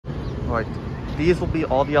All right, these will be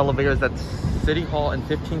all the elevators at City Hall and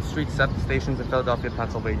 15th Street stations in Philadelphia,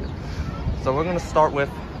 Pennsylvania. So we're gonna start with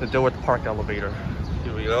the Dilworth Park elevator.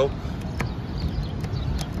 Here we go.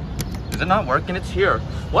 Is it not working? It's here.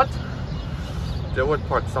 What? Dilworth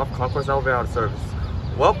Park South Concourse elevator out of service.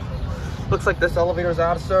 Well, looks like this elevator is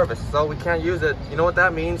out of service, so we can't use it. You know what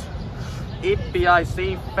that means?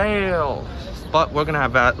 EPIC fail. But we're gonna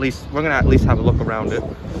at least have a look around it.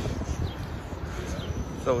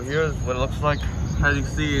 So here's what it looks like. As you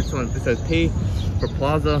can see, it says P for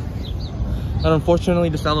Plaza. And unfortunately,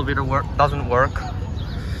 this elevator doesn't work.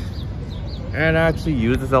 And I actually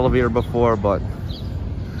used this elevator before, but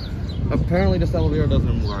apparently this elevator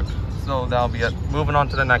doesn't work. So that'll be it. Moving on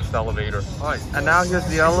to the next elevator. All right, and now here's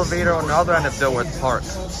the elevator on the other end of Dilworth Park.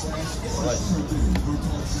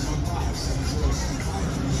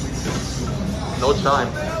 No chime.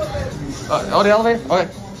 Oh, the elevator? Okay.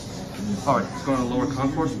 All right, let's go to the lower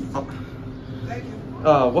concourse. Up. Thank you.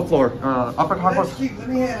 What floor? Upper concourse? Let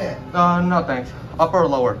me hear that. No thanks. Upper or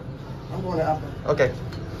lower? I'm going to upper. Okay.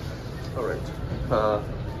 All right.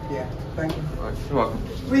 Yeah, thank you. All right, you're welcome.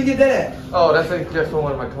 Where you get that at? Oh, that's a gift from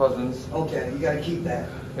one of my cousins. Okay, you got to keep that.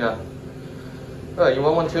 Yeah. You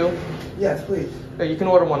want one too? Yes, please. Yeah, you can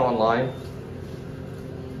order one online.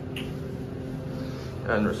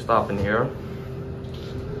 And we're stopping here.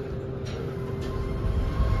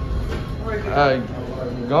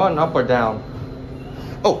 Going up or down?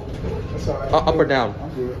 Oh, That's all right. up or down?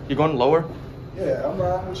 I'm good. You going lower? Yeah, I'm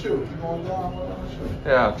riding with you. You going down, I'm riding with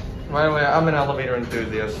you. Yeah. By the way, I'm an elevator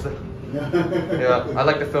enthusiast. Yeah, I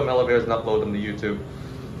like to film elevators and upload them to YouTube.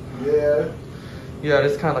 Yeah. Yeah,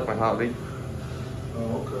 it's kind of like my hobby.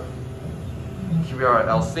 Oh, okay. Here we are at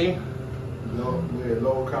LC,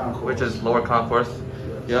 Lower concourse. which is lower concourse.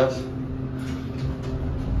 Yes.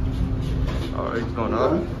 All right, it's going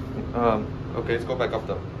up. Okay, let's go back up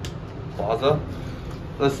to Plaza.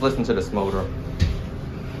 Let's listen to this motor.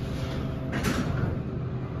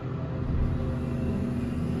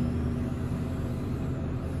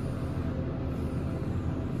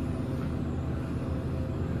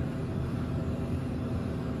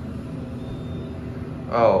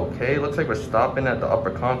 Okay, looks like we're stopping at the upper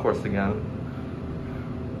concourse again.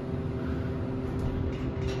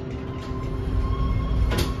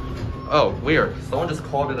 Oh, weird. Someone just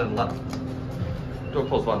called it and left. Door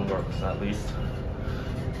close button works, at least.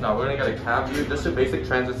 Now we're gonna get a cab view. This is a basic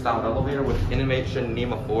transit style elevator with Innovation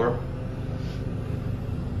NEMA 4.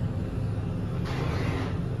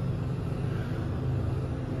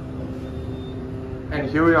 And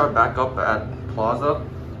here we are back up at Plaza.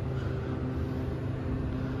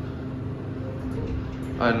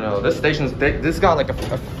 I don't know, this station's big. This got like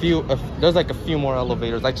there's like a few more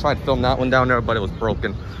elevators. I tried to film that one down there, but it was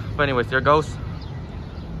broken. But anyways, there it goes.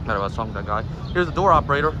 I don't know what's wrong with that guy. Here's the door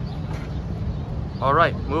operator. All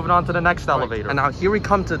right, moving on to the next elevator. And now here we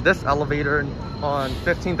come to this elevator on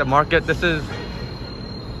 15th and Market. This is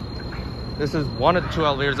one of the two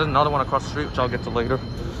elevators. There's another one across the street, which I'll get to later.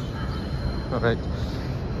 All right.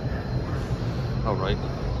 All right,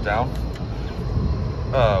 down.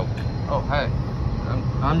 Oh, hey.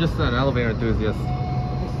 I'm just an elevator enthusiast.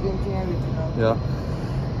 Yeah.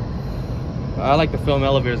 I like to film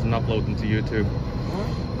elevators and upload them to YouTube.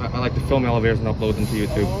 I like to film elevators and upload them to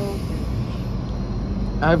YouTube.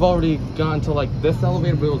 I've already gotten to like this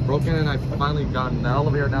elevator, but it was broken, and I've finally gotten the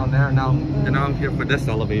elevator down there, and now I'm here for this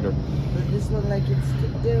elevator. But this looks like it's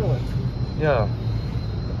Dilworth. Yeah.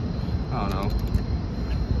 I don't know.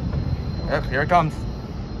 Yep, here it comes.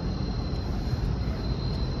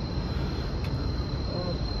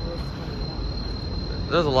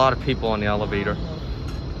 There's a lot of people on the elevator.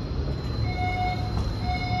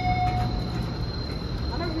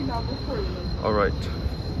 All right.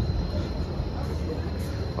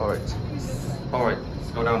 All right. All right.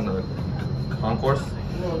 Let's go down the concourse.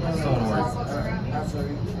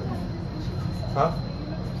 Huh?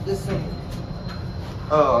 This one.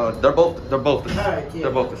 They're both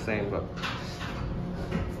the same, but.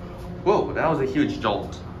 Whoa, that was a huge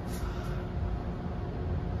jolt.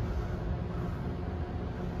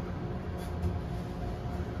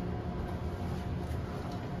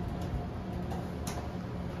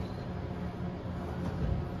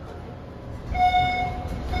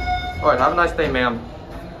 All right, have a nice day, ma'am.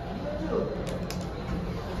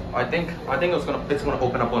 I think it's gonna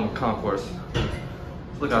open up on concourse.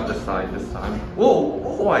 Let's look out this side this time. Whoa!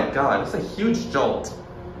 Oh my God, that's a huge jolt.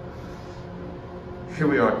 Here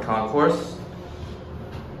we are at concourse.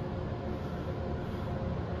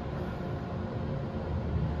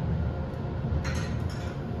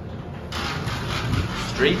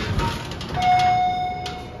 Street.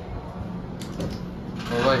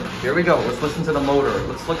 All right. right, here we go. Let's listen to the motor.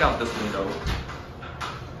 Let's look out this window.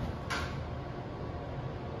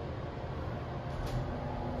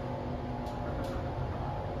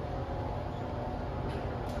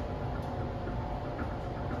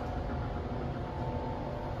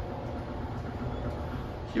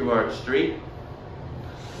 Dilworth Street.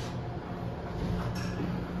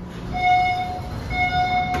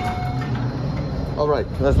 All right,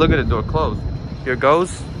 let's look at the door closed. Here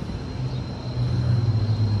goes.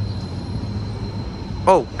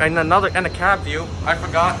 Oh, and a cab view. I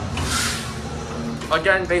forgot.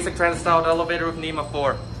 Again, basic transit style elevator with NEMA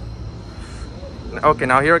 4. Okay,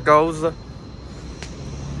 now here it goes.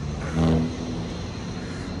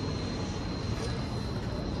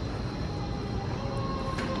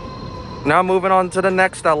 Now moving on to the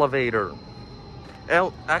next elevator.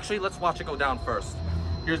 Actually, let's watch it go down first.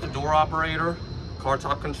 Here's the door operator, car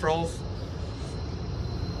top controls.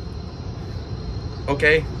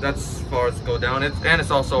 Okay, that's as far as go down. And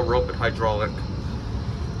it's also rope and hydraulic.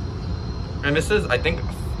 And this is, I think,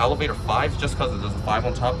 elevator 5, just because there's a 5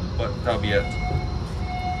 on top, but that'll be it.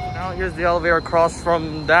 Now here's the elevator across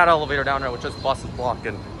from that elevator down there, which is buses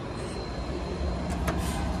blocking.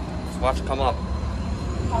 Let's watch it come up.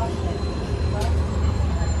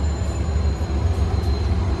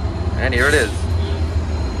 And here it is.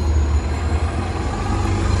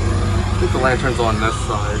 I think the lantern's on this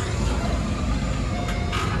side.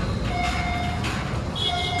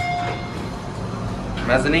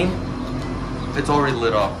 Mezzanine, it's already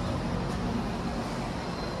lit up.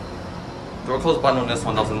 Door close button on this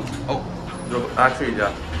one doesn't. Oh, actually,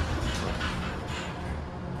 yeah.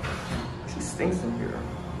 She stinks in here.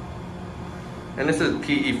 And this is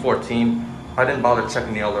PE14. I didn't bother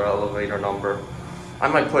checking the other elevator number. I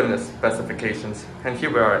might put in the specifications. And here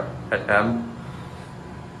we are at M.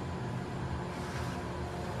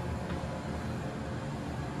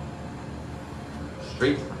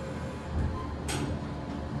 Street.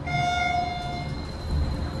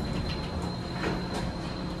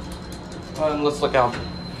 And let's look out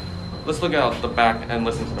the back and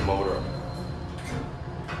listen to the motor.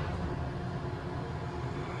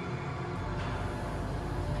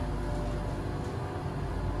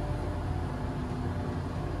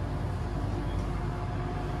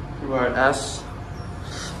 We're at S.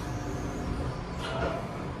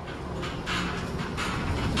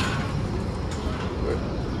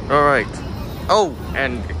 All right. Oh,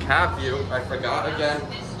 and the cab view, I forgot again.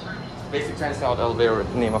 Basic transit style elevator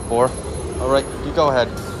with NEMA 4. All right, you go ahead.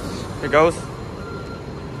 Here goes.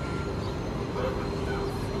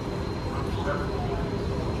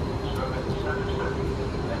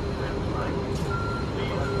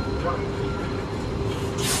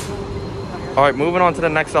 All right, moving on to the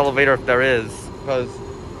next elevator if there is, because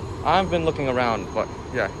I've been looking around, but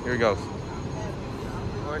yeah, here it goes.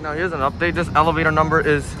 All right, now here's an update. This elevator number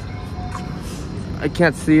is, I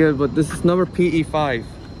can't see it, but this is number PE5.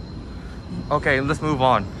 Okay, let's move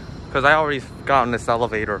on, because I already got on this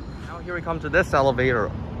elevator. Now here we come to this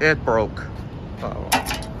elevator. It broke.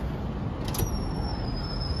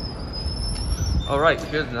 All right,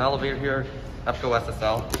 here's an elevator here, EPCO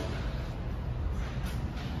SSL.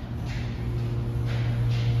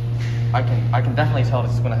 I can definitely tell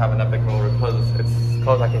this is going to have an epic motor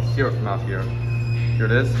because I can hear it from out here. Here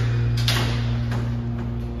it is.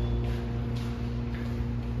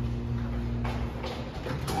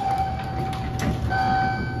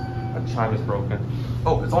 A chime is broken.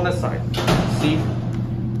 Oh, it's on this side. See?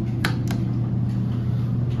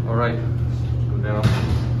 All right, go down.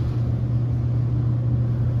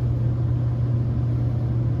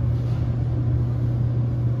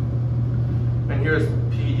 And here's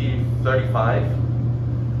PE35.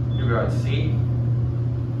 Here we are at C.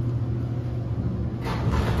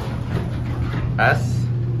 S.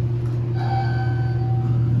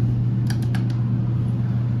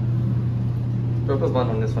 Purpose button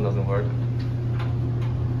on this one doesn't work.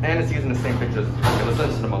 And it's using the same pictures. Okay, let's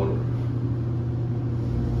listen to the motor.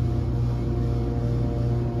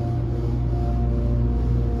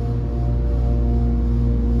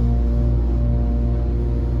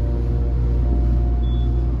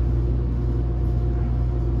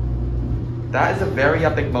 That is a very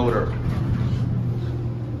epic motor.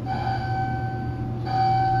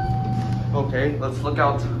 Okay, let's look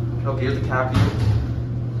out. Okay, here's the cab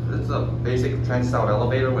view. It's a basic transit style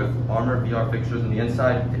elevator with armored VR fixtures on the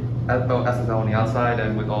inside, SSL on the outside,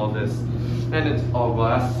 and with all this. And it's all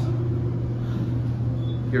glass.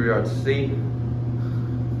 Here we are at C.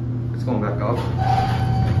 It's going back up.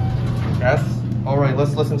 S. Alright,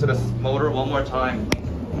 let's listen to this motor one more time.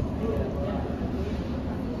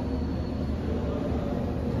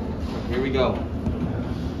 Here we go.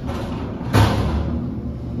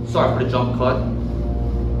 Sorry for the jump cut.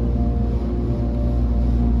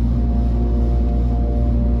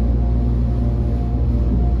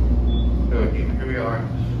 Here we are.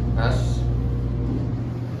 S.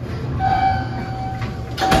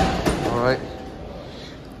 All right.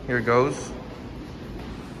 Here it goes.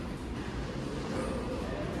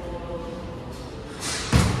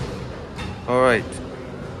 All right.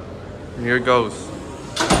 Here it goes.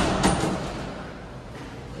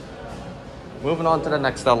 Moving on to the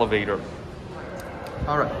next elevator.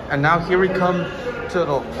 All right, and now here we come to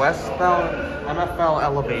the westbound MFL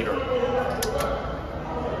elevator.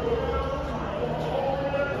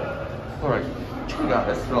 All right, we got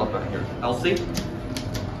this. Fill up here. LC.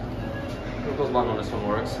 Who goes on when this one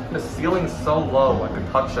works? The ceiling's so low, I can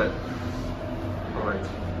touch it. All right.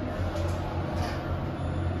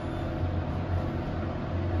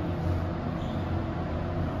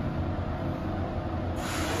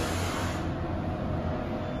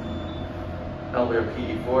 Elevator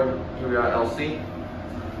PE4, here we are LC,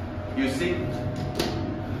 UC.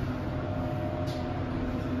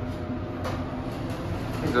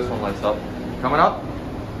 I think this one lights up. Coming up?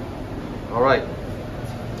 All right.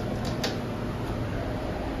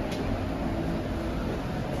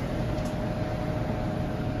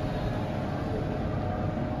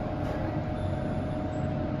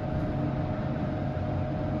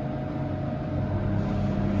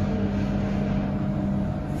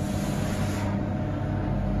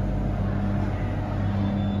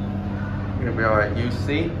 Here we are at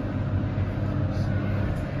UC.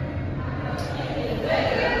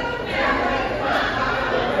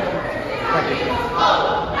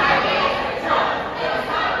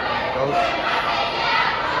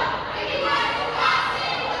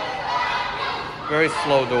 Very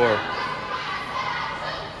slow door.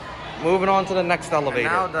 Moving on to the next elevator.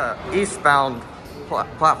 And now the eastbound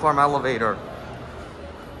platform elevator.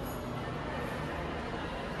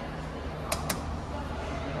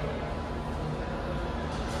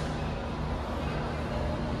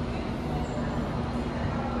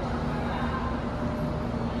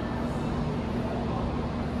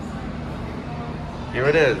 Here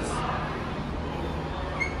it is.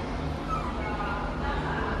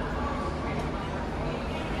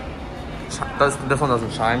 This one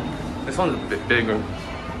doesn't shine. This one's a bit bigger.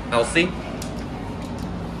 LC.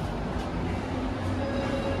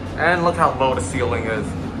 And look how low the ceiling is.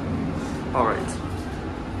 Alright.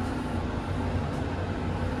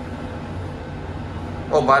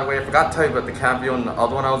 Oh, by the way, I forgot to tell you about the cab view on the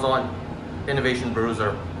other one I was on. Innovation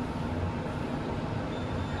Bruiser.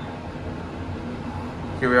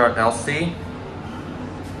 Here we are at LC.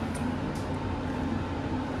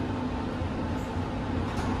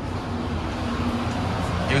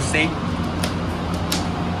 UC.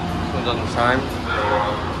 This one doesn't shine.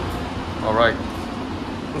 Alright.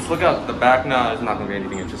 Let's look out the back now. It's not going to be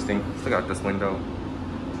anything interesting. Let's look out this window.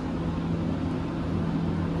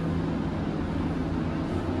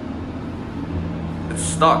 It's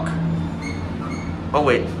stuck. Oh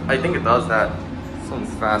wait, I think it does that. This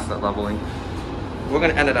one's fast at leveling. We're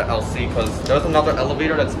gonna end it at LC because there's another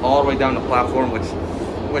elevator that's all the way down the platform,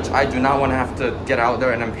 which I do not want to have to get out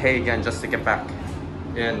there and then pay again just to get back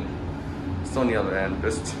in. It's on the other end.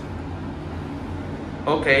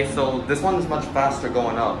 Okay, so this one is much faster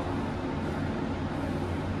going up.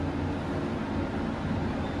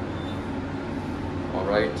 All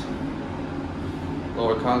right.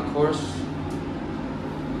 Lower concourse.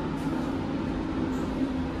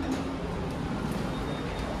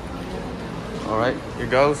 All right, here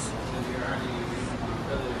goes.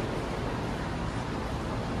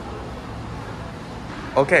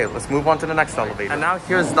 Okay, let's move on to the next elevator. And now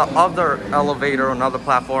here's the other elevator, another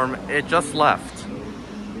platform. It just left.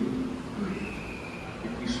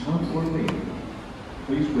 If you smoke or leave,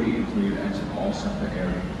 please wait until you exit all separate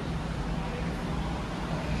areas.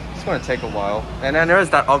 It's gonna take a while. And then there's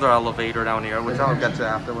that other elevator down here, which I'll get to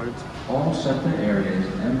afterwards. All separate areas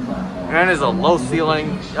and platforms. And there's a low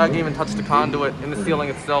ceiling. I can even touch the conduit in the ceiling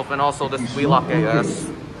itself, and also this Wheelock AS.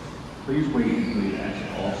 Please wait until you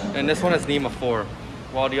exit all separate. And this one is NEMA 4,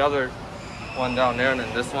 while the other one down there, and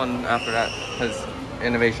then this one after that has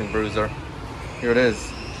Innovation Bruiser. Here it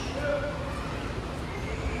is.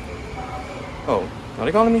 Oh, are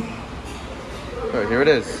they calling me? Alright, here it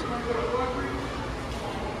is.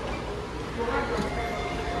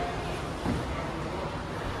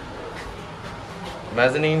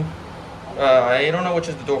 Mezzanine. I don't know which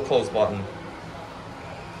is the door close button.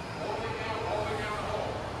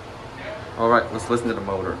 Alright, let's listen to the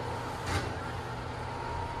motor.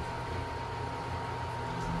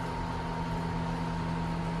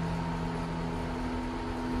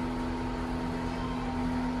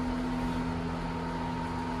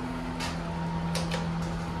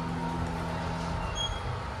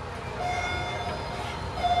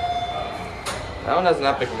 That one has an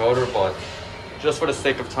epic motor, but just for the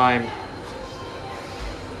sake of time,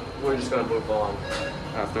 we're just gonna move on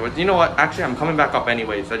afterwards. You know what? Actually, I'm coming back up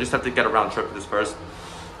anyways. I just have to get a round trip of this first.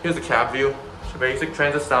 Here's the cab view. It's a basic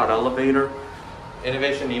transit style elevator.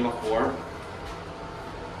 Innovation NEMA 4.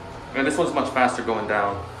 And this one's much faster going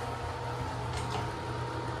down.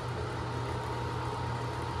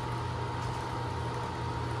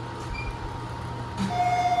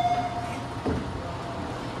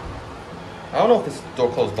 I don't know if this is the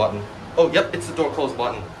door close button. Oh, yep, it's the door close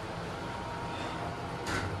button.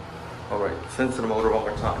 All right, send to the motor one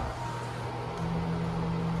more time.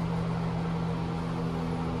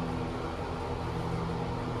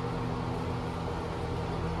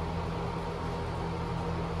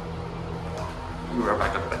 We're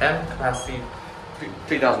back up at M, capacity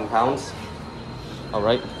 3,000 pounds. All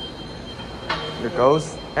right, here it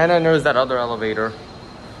goes. And then there's that other elevator.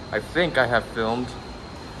 I think I have filmed.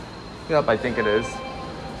 Yep, I think it is.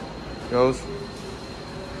 Goes.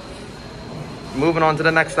 Moving on to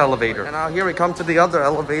the next elevator. And now here we come to the other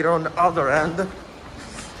elevator on the other end.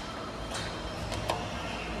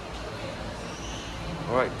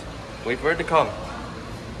 All right, wait for it to come.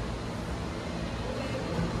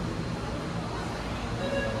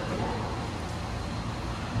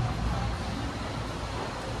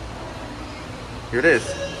 Here it is.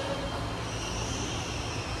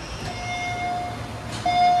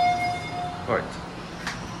 All right,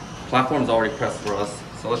 platform's already pressed for us,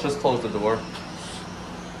 so let's just close the door.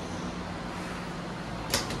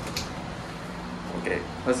 Okay,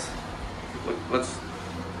 let's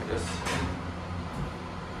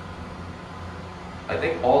I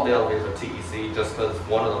think all the elevators are TEC just because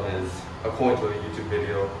one of them is according to a YouTube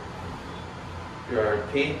video. Here are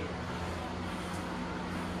P.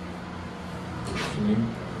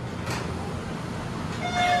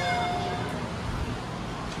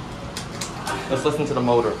 Let's listen to the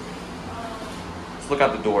motor. Let's look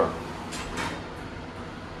out the door.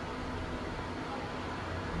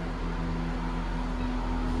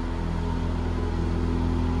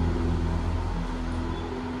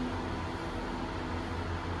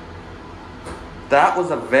 That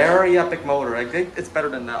was a very epic motor. I think it's better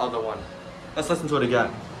than the other one. Let's listen to it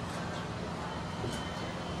again.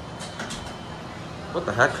 What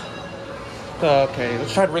the heck? Okay,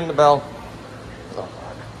 let's try to ring the bell. Oh,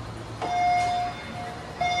 God.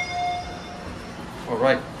 All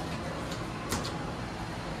right.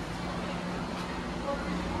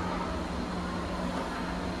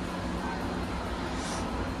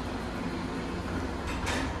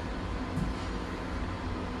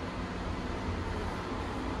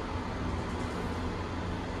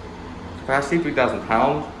 Capacity 3,000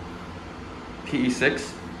 pounds.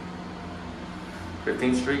 PE6.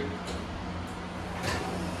 15th Street.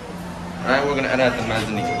 Alright, we're gonna end at the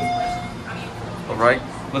mezzanine. Alright,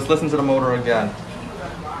 let's listen to the motor again.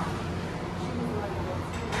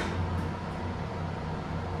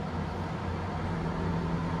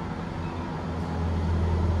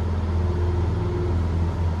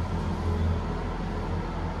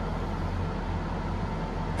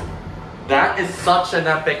 That is such an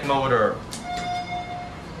epic motor.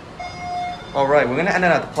 Alright, we're gonna end it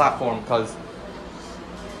at the platform because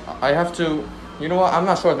I have to, you know what, I'm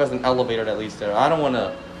not sure if there's an elevator that leads there. I don't want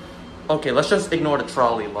to, okay, let's just ignore the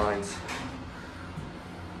trolley lines.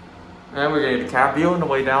 And we're getting the cab view on the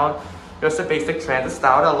way down. Just a basic transit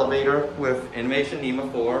style elevator with Innovation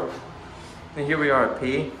NEMA 4. And here we are at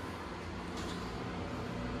P.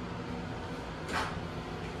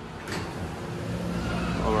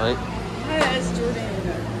 Alright.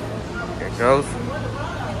 Here it goes.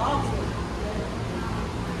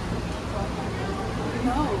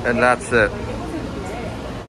 And that's it.